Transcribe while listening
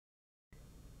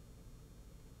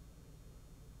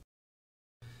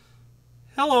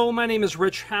Hello, my name is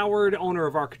Rich Howard, owner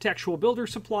of Architectural Builder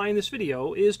Supply, and this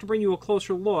video is to bring you a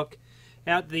closer look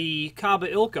at the Kaba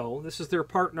Ilco. This is their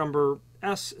part number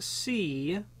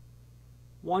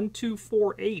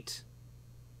SC1248.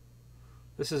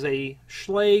 This is a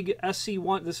Schlage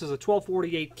SC1. This is a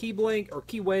 1248 key blank or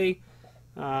keyway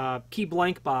key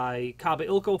blank by Kaba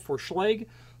Ilco for Schlage,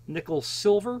 nickel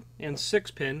silver and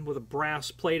 6-pin with a brass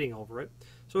plating over it.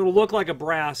 So it'll look like a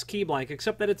brass key blank,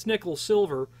 except that it's nickel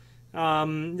silver.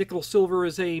 Nickel silver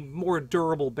is a more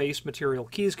durable base material.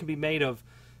 Keys can be made of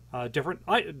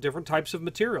different types of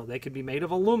material. They can be made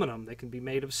of aluminum. They can be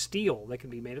made of steel. They can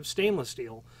be made of stainless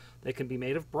steel. They can be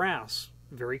made of brass,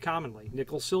 very commonly.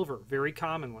 Nickel silver, very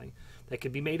commonly. They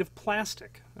can be made of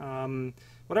plastic.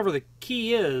 Whatever the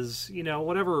key is, you know,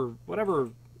 whatever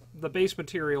the base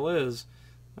material is,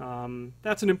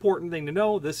 that's an important thing to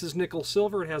know. This is nickel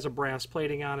silver. It has a brass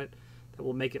plating on it that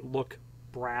will make it look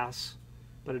brass,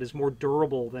 but it is more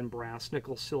durable than brass.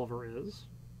 Nickel silver is.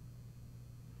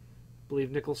 I believe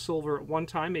nickel silver at one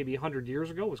time, maybe 100 years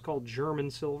ago, was called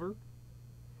German silver.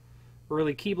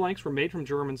 Early key blanks were made from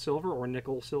German silver or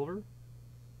nickel silver.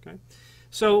 Okay,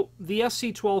 so the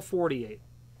SC1248.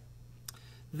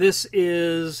 This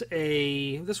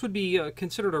would be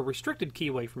considered a restricted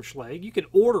keyway from Schlage. You can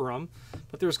order them,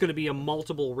 but there's going to be a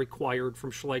multiple required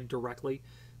from Schlage directly.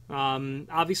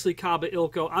 Obviously, Kaba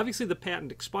Ilco. Obviously, the patent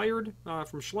expired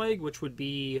from Schlage, which would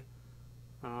be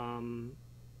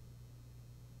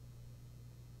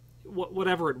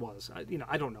whatever it was. I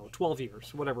don't know, 12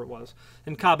 years, whatever it was.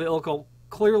 And Kaba Ilco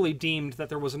clearly deemed that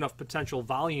there was enough potential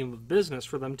volume of business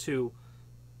for them to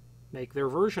make their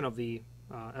version of the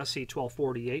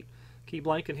SC1248 key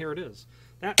blank, and here it is.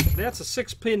 That's a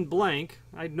 6-pin blank.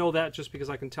 I know that just because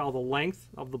I can tell the length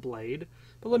of the blade.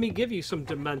 But let me give you some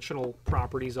dimensional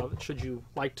properties of it, should you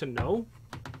like to know.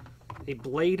 A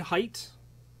blade height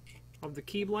of the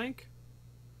key blank,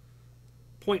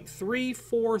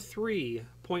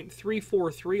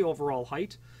 0.343 overall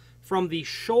height. From the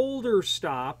shoulder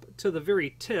stop to the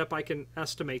very tip, I can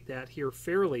estimate that here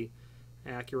fairly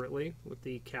accurately with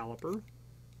the caliper.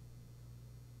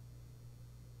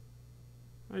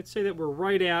 I'd say that we're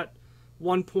right at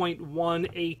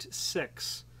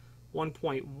 1.186.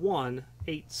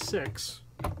 1.186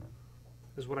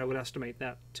 is what I would estimate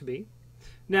that to be.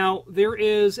 Now, there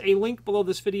is a link below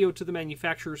this video to the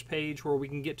manufacturer's page where we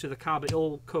can get to the Kaba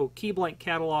Ilco key blank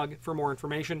catalog for more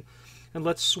information. And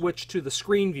let's switch to the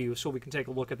screen view so we can take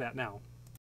a look at that now.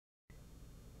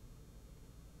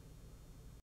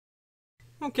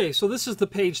 Okay, so this is the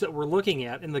page that we're looking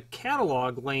at, and the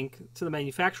catalog link to the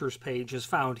manufacturer's page is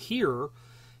found here.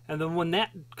 And then when that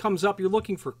comes up, you're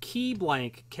looking for key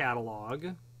blank catalog.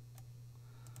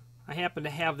 I happen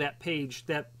to have that page,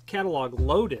 that catalog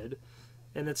loaded,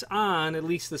 and it's on, at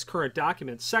least this current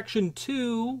document, Section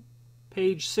 2,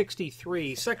 page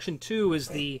 63. Section 2 is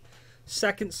the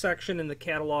second section in the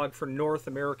catalog for North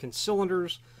American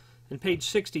cylinders, and page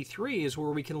 63 is where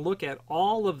we can look at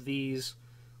all of these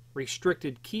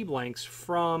restricted key blanks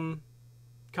from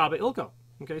Kaba Ilco.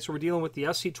 Okay, so we're dealing with the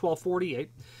SC1248.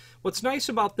 What's nice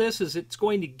about this is it's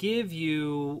going to give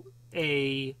you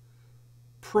a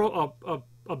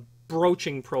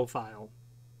broaching profile.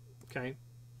 Okay.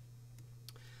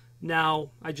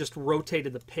 Now, I just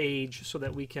rotated the page so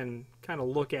that we can kind of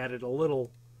look at it a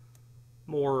little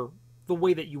more the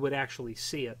way that you would actually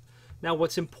see it. Now,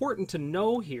 what's important to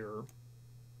know here,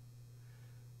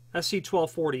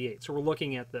 SC1248, so we're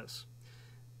looking at this.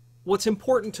 What's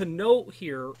important to note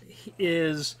here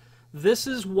is this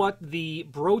is what the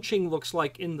broaching looks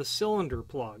like in the cylinder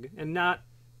plug and not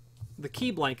the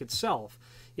key blank itself.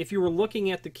 If you were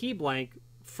looking at the key blank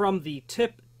from the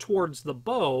tip towards the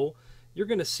bow, you're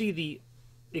going to see the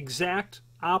exact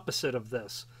opposite of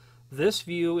this. This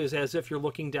view is as if you're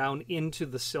looking down into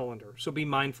the cylinder, so be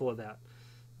mindful of that.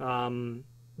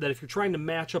 That if you're trying to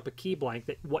match up a key blank,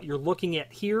 that what you're looking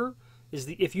at here is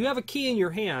if you have a key in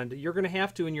your hand, you're going to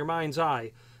have to, in your mind's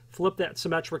eye, flip that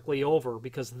symmetrically over,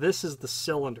 because this is the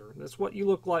cylinder. That's what you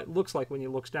looks like when you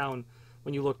look down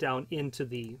into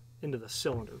the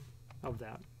cylinder of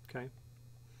that. Okay.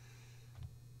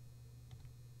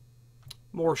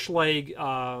 More Schlage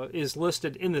is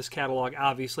listed in this catalog.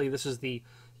 Obviously, this is the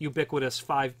ubiquitous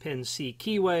 5-pin C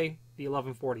keyway, the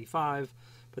 1145.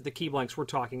 But the key blanks we're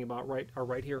talking about are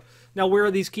right here. Now, where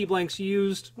are these key blanks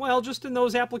used? Well, just in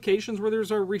those applications where there's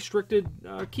a restricted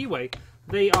keyway.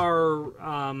 They're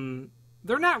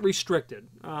not restricted.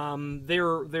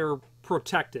 They're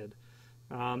protected,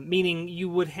 meaning you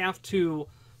would have to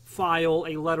file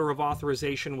a letter of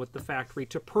authorization with the factory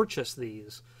to purchase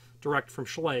these direct from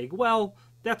Schlage. Well,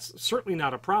 that's certainly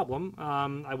not a problem.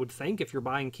 I would think if you're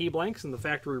buying key blanks and the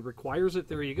factory requires it,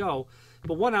 there you go.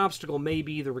 But one obstacle may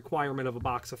be the requirement of a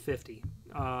box of 50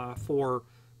 for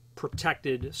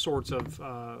protected sorts of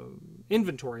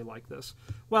inventory like this.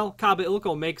 Well, Kaba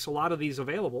Ilco makes a lot of these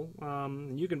available.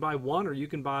 You can buy one or you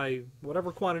can buy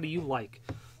whatever quantity you like,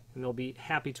 and they'll be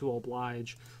happy to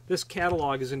oblige. This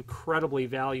catalog is incredibly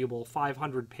valuable,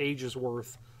 500 pages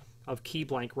worth of key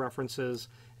blank references.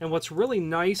 And what's really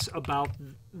nice about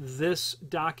this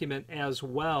document as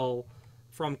well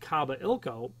from Kaba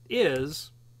Ilco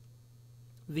is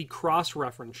the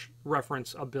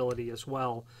cross-reference ability as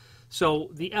well. So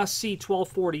the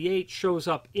SC1248 shows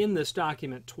up in this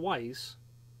document twice.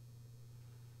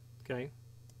 Okay,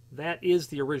 that is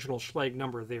the original Schlage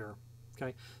number there.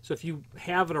 Okay, so if you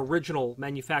have an original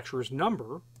manufacturer's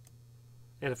number,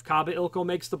 and if Kaba Ilco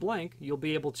makes the blank, you'll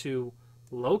be able to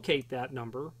locate that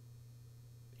number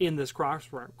in this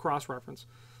cross-reference.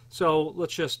 So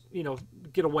let's just, you know,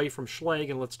 get away from Schlage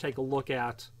and let's take a look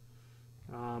at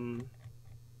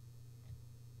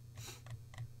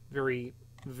very,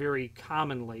 very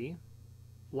commonly,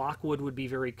 Lockwood would be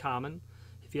very common.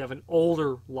 If you have an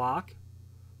older lock,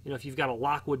 you know, if you've got a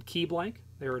Lockwood key blank,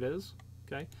 there it is.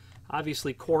 Okay,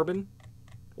 obviously Corbin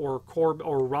or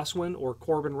Russwin or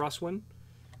Corbin Russwin,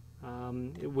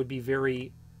 it would be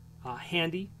very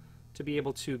handy to be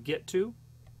able to get to.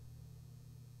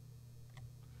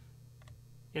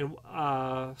 And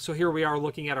so here we are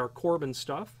looking at our Corbin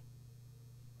stuff.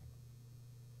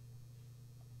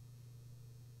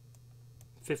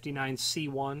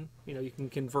 59C1, you know, you can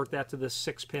convert that to this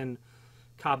 6-pin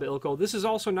Kaba Ilco. This is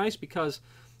also nice because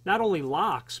not only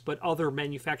locks, but other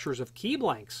manufacturers of key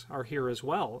blanks are here as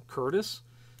well. Curtis,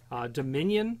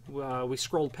 Dominion, we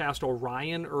scrolled past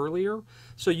Orion earlier.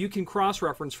 So you can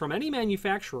cross-reference from any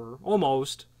manufacturer,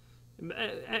 almost,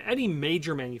 any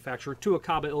major manufacturer, to a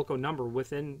Kaba Ilco number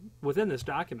within this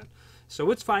document.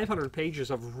 So it's 500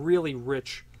 pages of really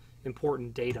rich,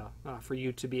 important data for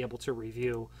you to be able to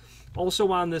review.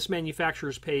 Also on this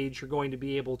manufacturer's page, you're going to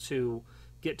be able to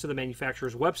get to the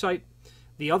manufacturer's website.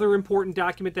 The other important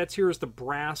document that's here is the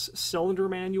brass cylinder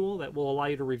manual that will allow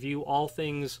you to review all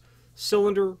things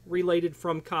cylinder related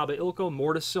from Kaba Ilco: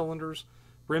 mortise cylinders,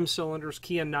 rim cylinders,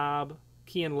 key and knob,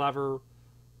 key and lever,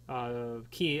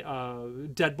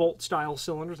 deadbolt style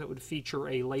cylinders that would feature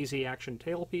a lazy action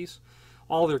tailpiece.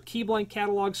 All their key blank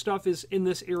catalog stuff is in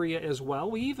this area as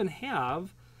well. We even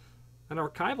have an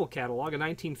archival catalog, a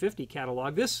 1950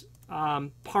 catalog. This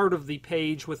part of the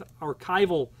page with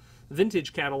archival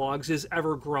vintage catalogs is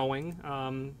ever growing.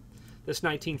 This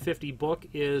 1950 book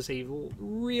is a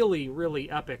really, really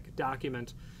epic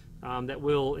document that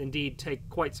will indeed take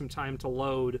quite some time to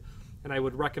load, and I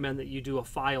would recommend that you do a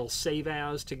file save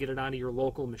as to get it onto your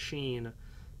local machine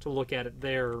to look at it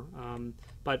there.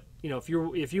 But you know,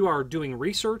 if you are doing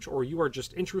research or you are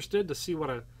just interested to see what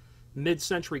a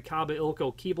mid-century Kaba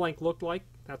Ilco key blank looked like,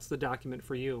 that's the document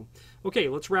for you. Okay,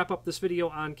 let's wrap up this video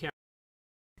on camera.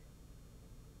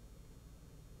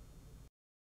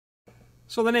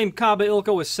 So the name Kaba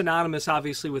Ilco is synonymous,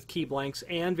 obviously, with key blanks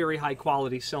and very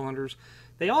high-quality cylinders.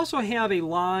 They also have a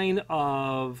line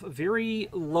of very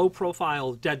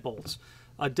low-profile deadbolts.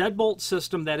 A deadbolt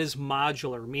system that is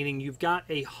modular, meaning you've got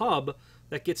a hub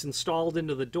that gets installed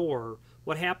into the door.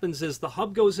 What happens is the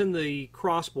hub goes in the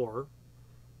crossbore,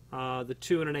 the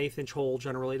 2 1/8 inch hole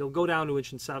generally. It'll go down to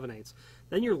 1 7/8.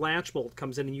 Then your latch bolt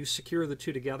comes in and you secure the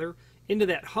two together. Into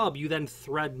that hub, you then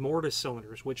thread mortise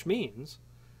cylinders, which means,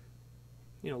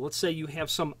 you know, let's say you have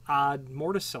some odd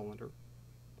mortise cylinder.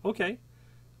 Okay.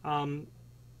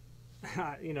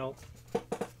 You know,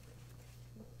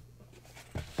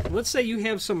 let's say you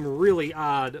have some really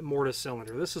odd mortise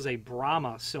cylinder. This is a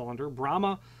Brahma cylinder.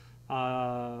 Brahma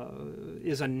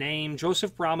is a name.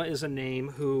 Joseph Brahma is a name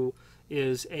who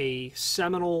is a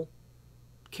seminal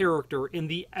character in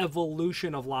the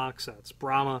evolution of lock sets.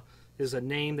 Brahma is a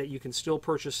name that you can still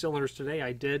purchase cylinders today.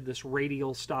 I did this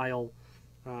radial style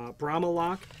Brahma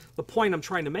lock. The point I'm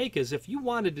trying to make is if you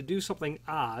wanted to do something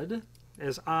odd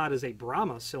as a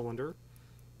Brahma cylinder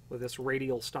with this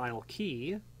radial style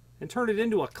key and turn it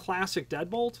into a classic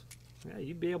deadbolt, yeah,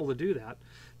 you'd be able to do that.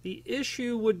 The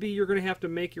issue would be you're going to have to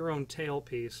make your own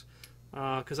tailpiece,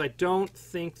 because I don't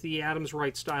think the Adams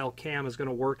Wright style cam is going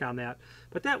to work on that.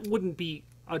 But that wouldn't be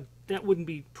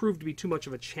proved to be too much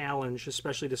of a challenge,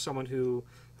 especially to someone who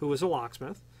is a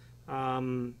locksmith.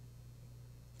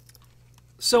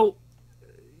 So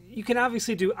you can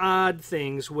obviously do odd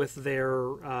things with their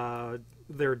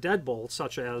deadbolts,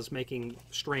 such as making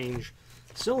strange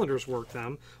cylinders work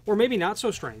them, or maybe not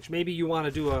so strange. Maybe you want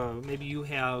to do maybe you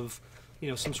have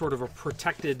some sort of a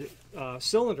protected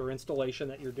cylinder installation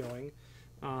that you're doing,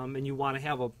 and you want to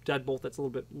have a deadbolt that's a little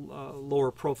bit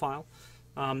lower profile.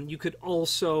 You could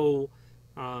also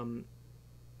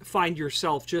find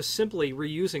yourself just simply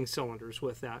reusing cylinders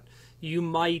with that. You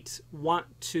might want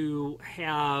to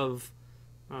have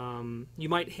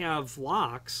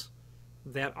locks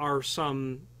that are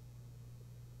some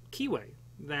keyway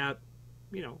that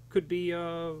could be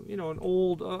an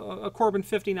old a Corbin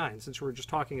 59, since we were just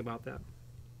talking about that.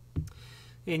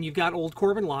 And you've got old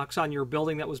Corbin locks on your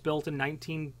building that was built in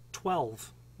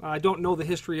 1912. I don't know the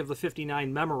history of the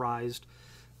 59 memorized.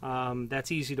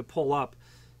 That's easy to pull up,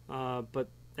 but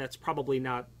that's probably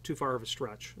not too far of a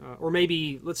stretch. Or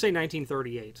maybe, let's say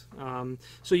 1938.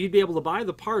 So you'd be able to buy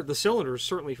the cylinders,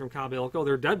 certainly from Kaba Ilco,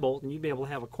 they're deadbolt, and you'd be able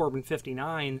to have a Corbin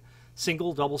 59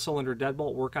 single, double-cylinder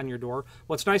deadbolt work on your door.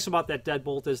 What's nice about that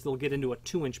deadbolt is they'll get into a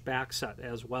 2-inch back set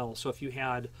as well. So if you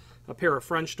had a pair of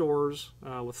French doors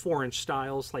with 4-inch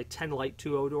stiles, like 10 light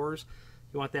 2.0 doors,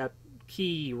 you want that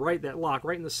key, that lock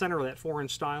right in the center of that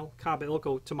 4-inch stile. Kaba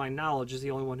Ilco, to my knowledge, is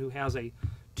the only one who has a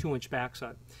 2-inch back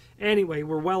set. Anyway,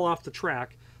 we're well off the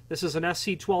track. This is an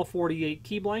SC1248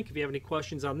 key blank. If you have any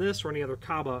questions on this or any other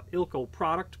Kaba Ilco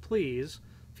product, please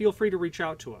feel free to reach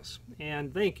out to us.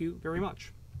 And thank you very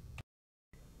much.